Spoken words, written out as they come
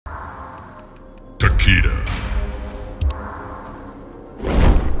Takeda.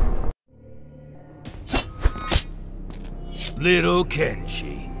 Little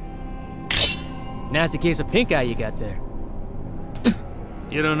Kenshi. Nasty case of pink eye you got there.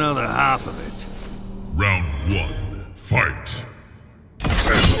 You don't know the half of it. Round 1, fight!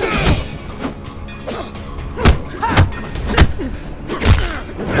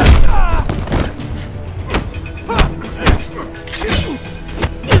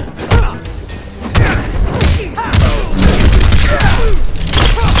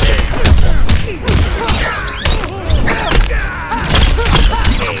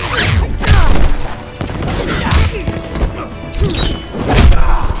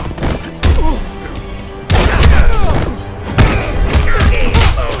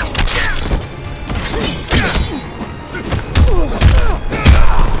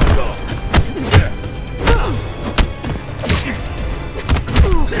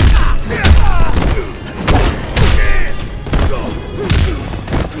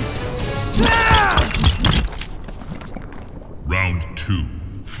 Round 2,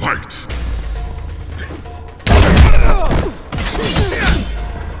 fight!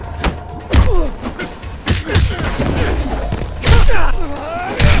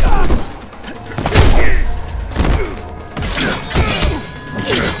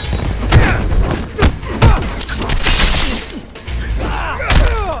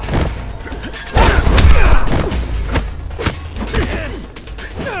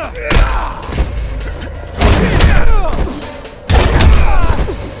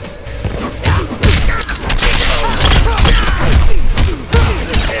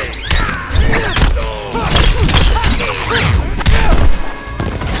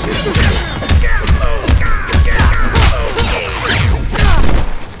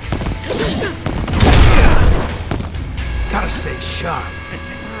 Gotta stay sharp.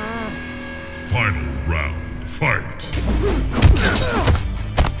 Final round, fight!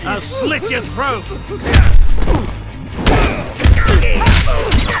 I'll slit your throat!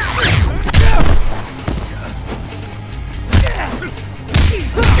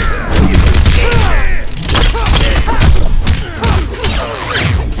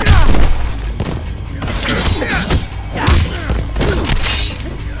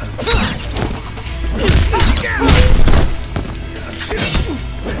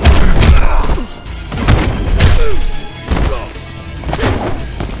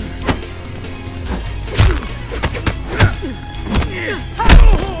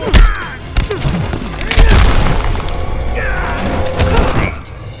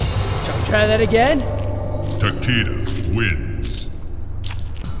 Try that again? Takeda wins.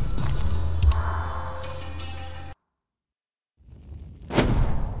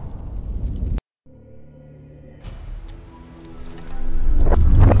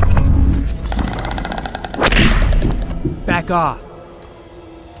 Back off.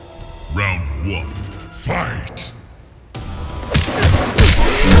 Round 1, fight!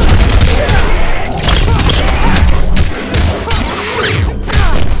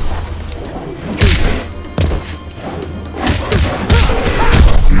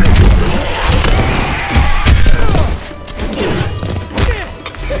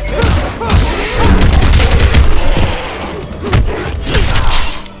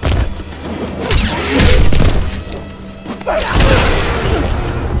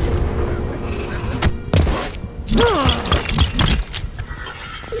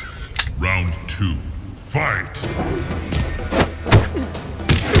 Round 2, fight!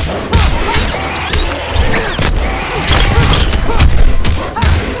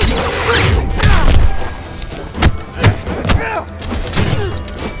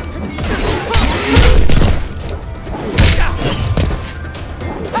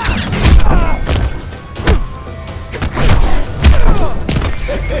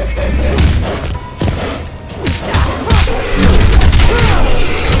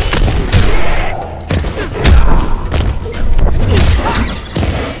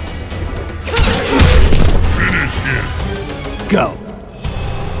 Go!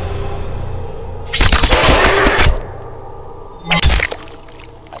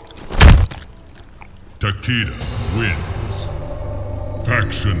 Takeda wins.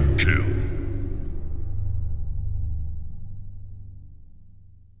 Faction kill.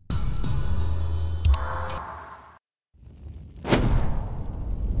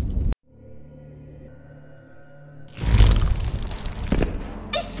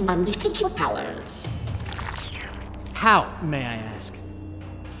 This one will take your powers. How, may I ask?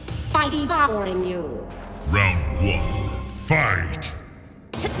 By devouring you. Round 1, fight!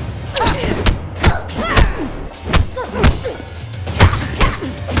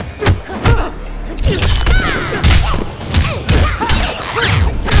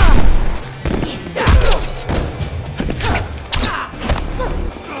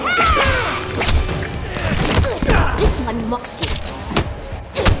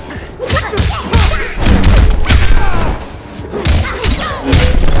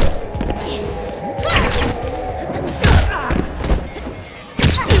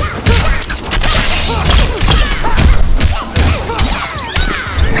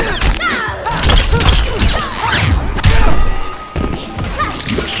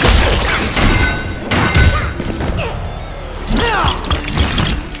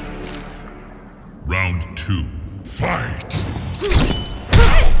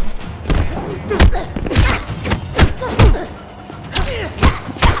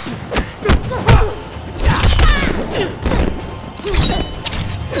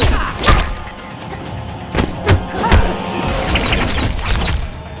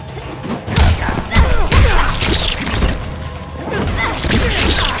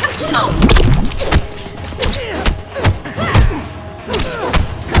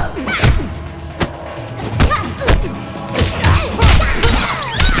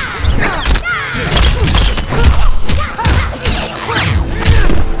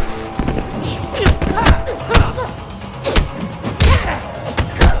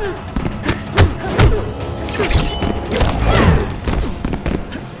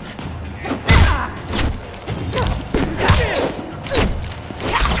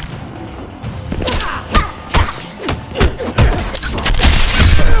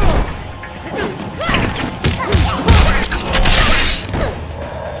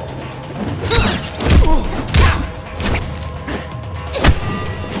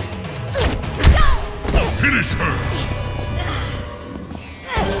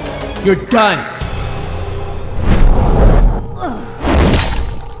 You're done!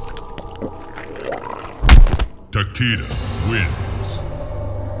 Takeda wins.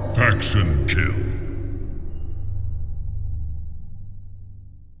 Faction kill.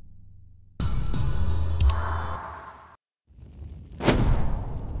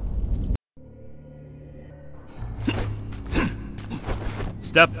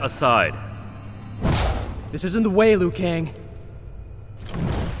 Step aside. This isn't the way, Liu Kang.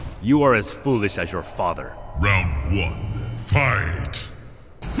 You are as foolish as your father. Round 1. Fight!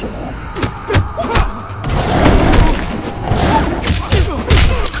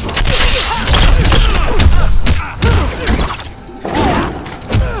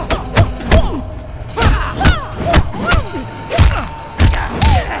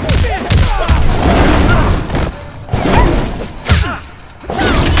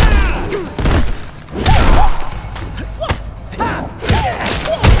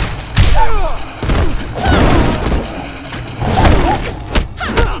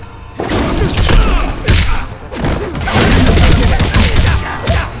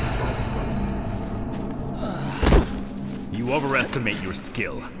 You overestimate your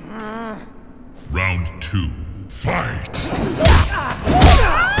skill. Round 2. Fight!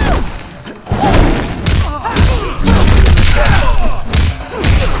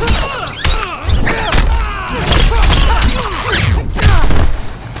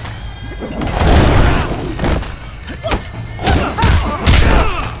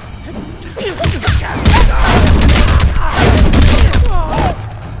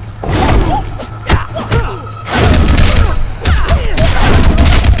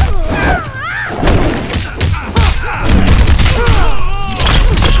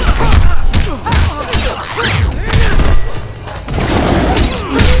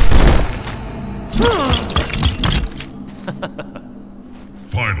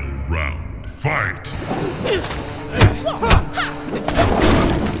 Final round. Fight!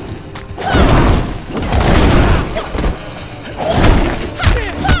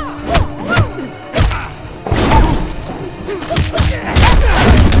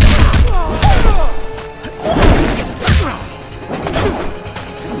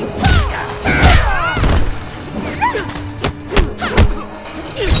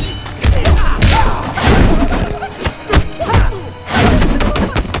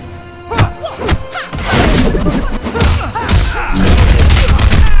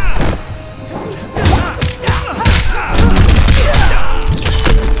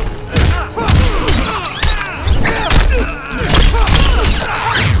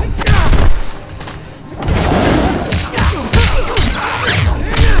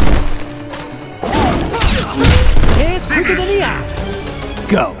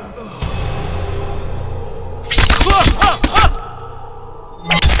 Go!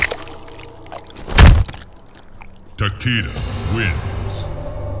 Takeda wins.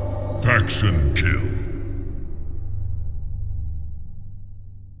 Faction kill.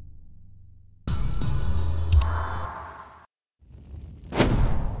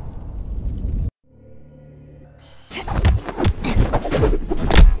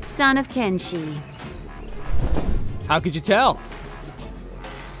 Son of Kenshi. How could you tell?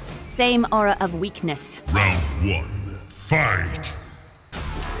 Same aura of weakness. Round 1. Fight!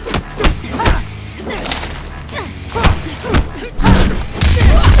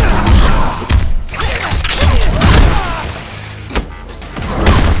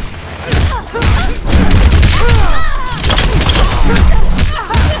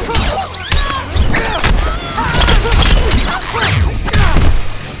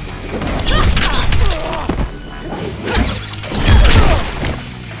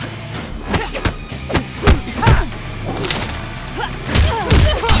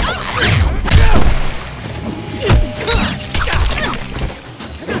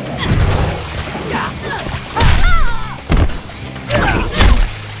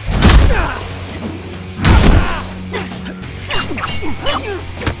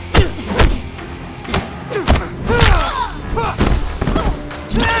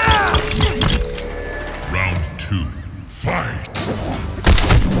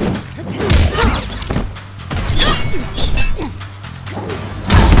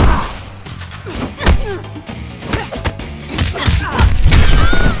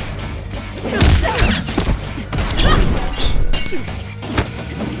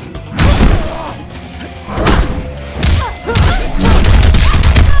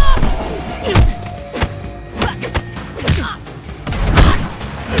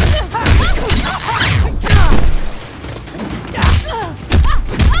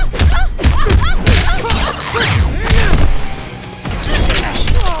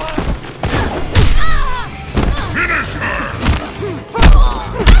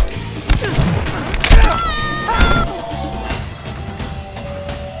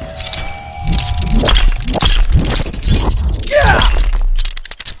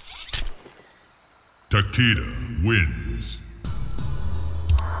 Takeda wins.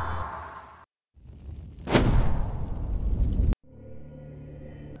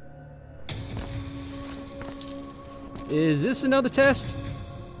 Is this another test?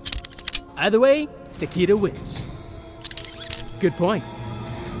 Either way, Takeda wins. Good point.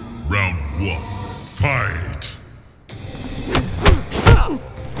 Round 1. Fight!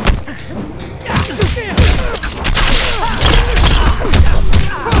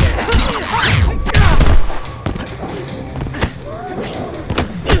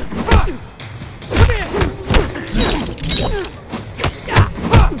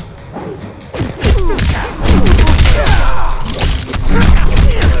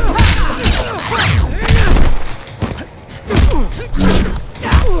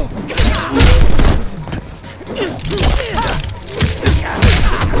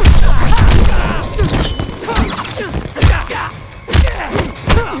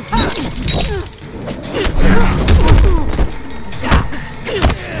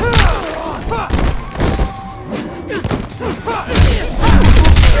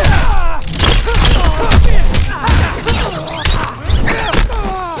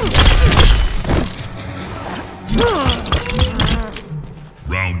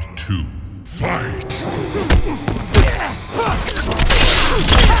 Round 2. Fight!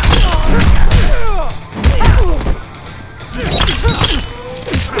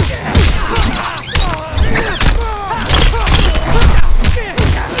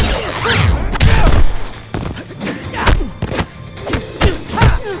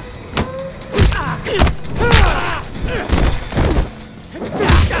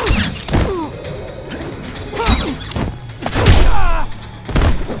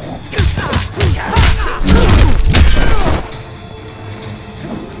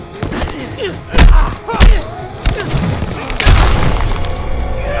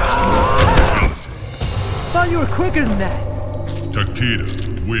 Thought you were quicker than that. Takeda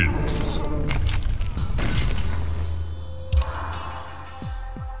wins.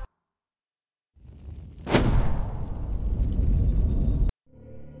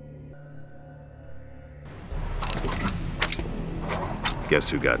 Guess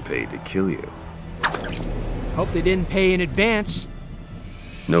who got paid to kill you? Hope they didn't pay in advance.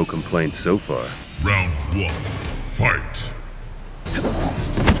 No complaints so far. Round 1. Fight!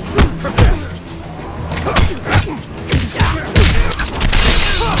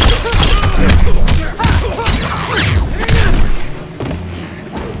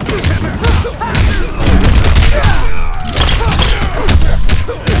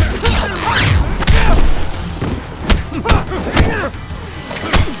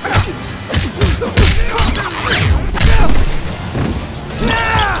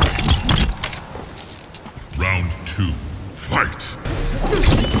 Round 2. Fight!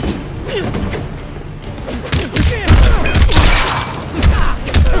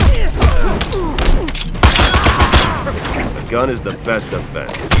 A gun is the best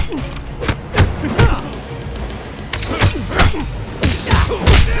defense.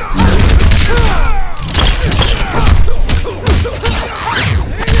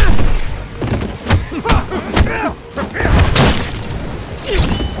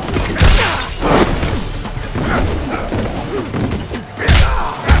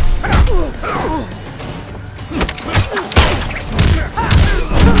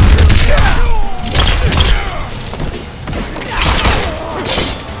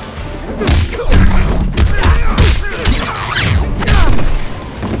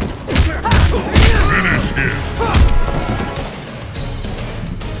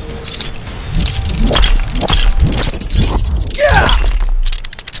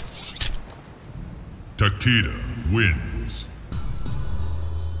 Takeda wins.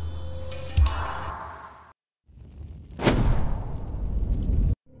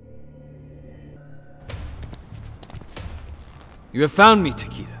 You have found me,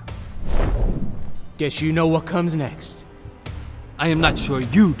 Takeda. Guess you know what comes next. I am not sure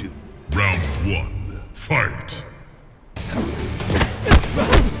you do. Round 1. Fight!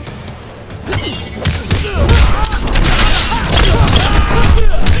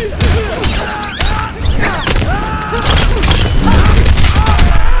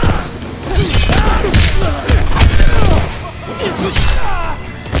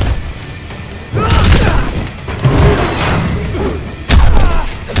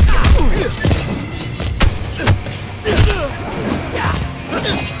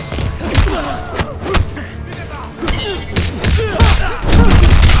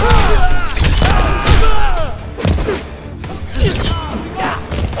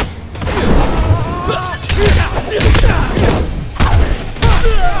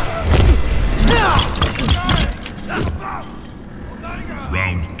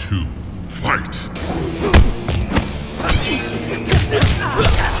 Round 2, fight!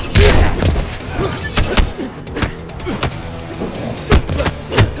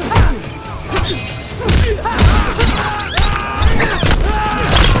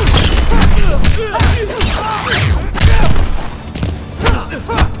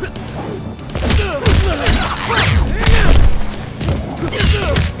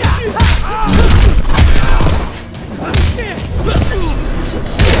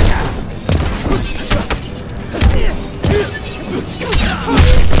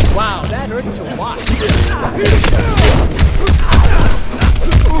 Wow, that hurt to watch.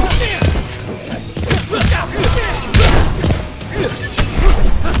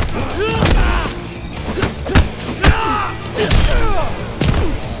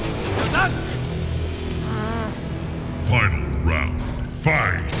 Final round,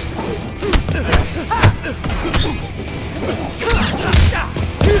 fight!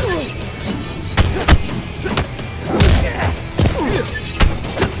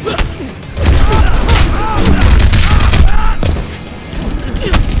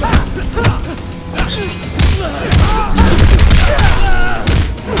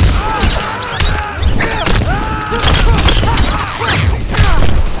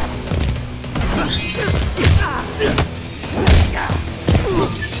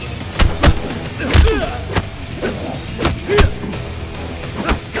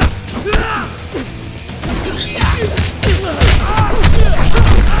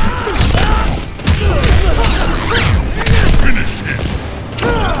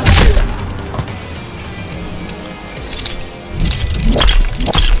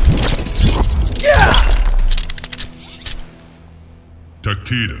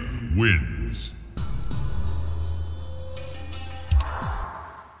 Takeda wins.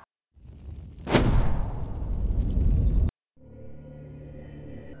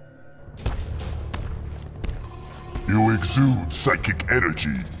 You exude psychic energy.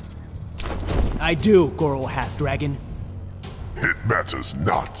 I do, Goro Half-Dragon. It matters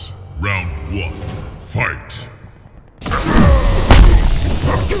not. Round 1, fight!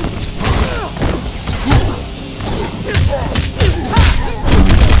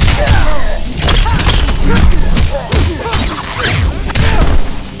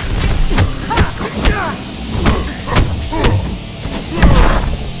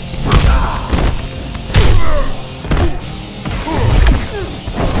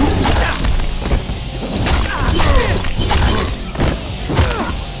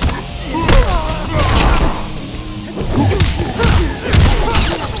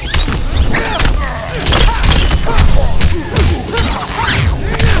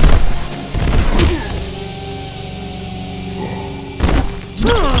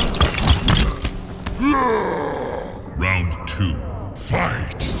 Round 2,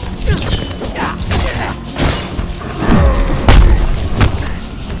 fight!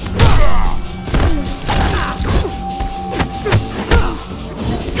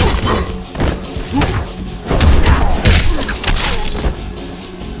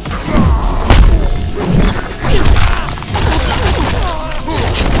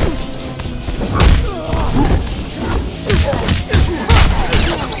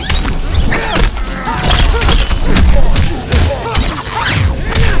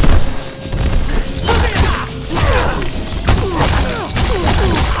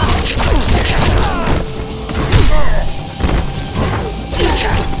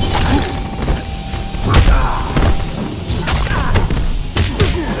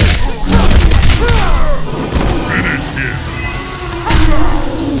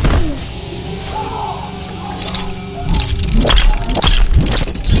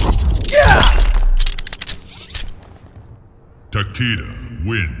 Takeda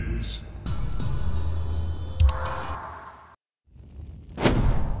wins.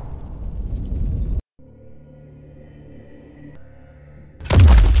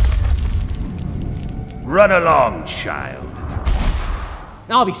 Run along, child.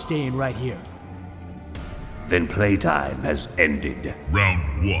 I'll be staying right here. Then playtime has ended.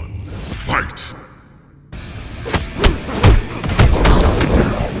 Round 1, fight!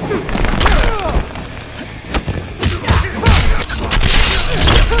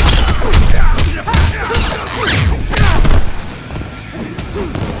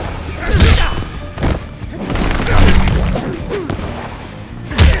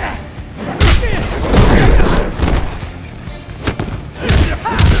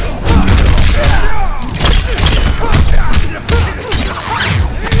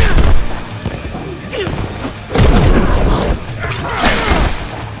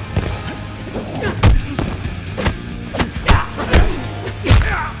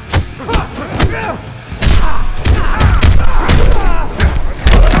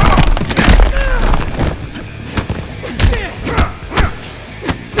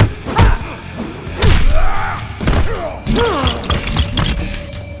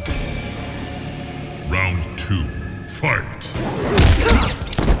 Fight!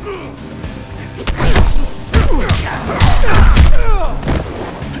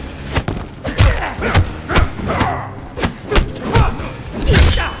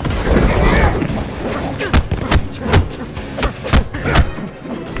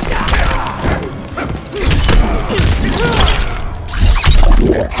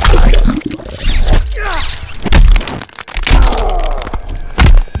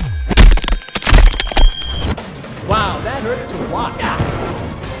 Wow, that hurt to watch.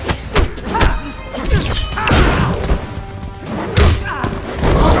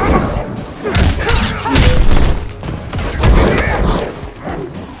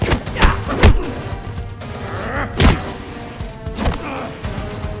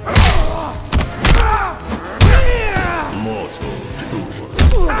 Mortal fool.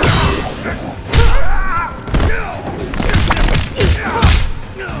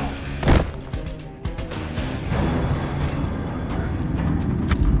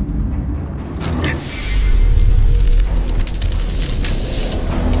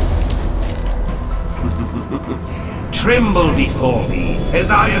 Tremble before me as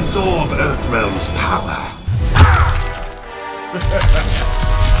I absorb Earthrealm's power.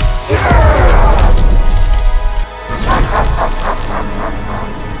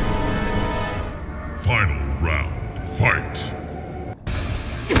 Final round. Fight!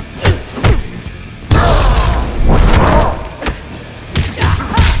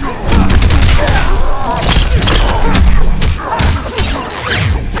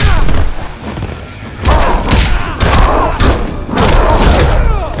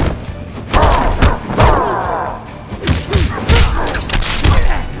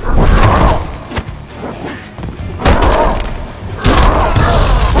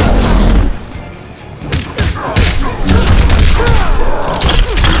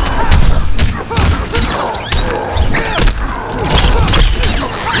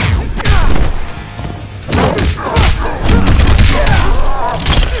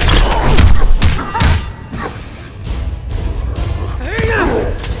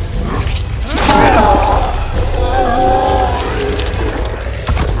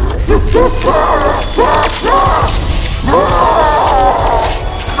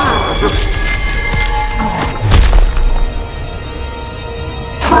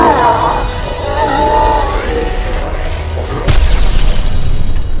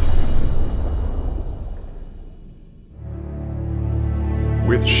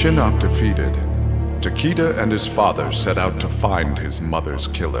 With Shinnok defeated, Takeda and his father set out to find his mother's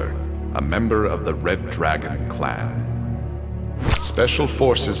killer, a member of the Red Dragon clan. Special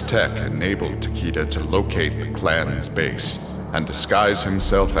Forces tech enabled Takeda to locate the clan's base and disguise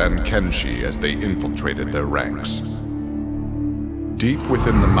himself and Kenshi as they infiltrated their ranks. Deep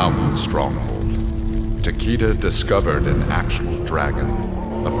within the mountain stronghold, Takeda discovered an actual dragon,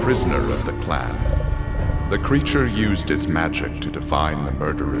 a prisoner of the clan. The creature used its magic to divine the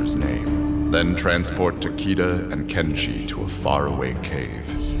murderer's name, then transport Takeda and Kenshi to a faraway cave.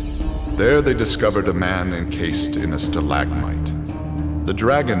 There they discovered a man encased in a stalagmite. The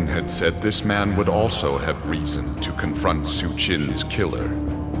dragon had said this man would also have reason to confront Su Qin's killer.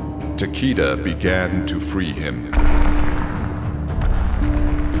 Takeda began to free him,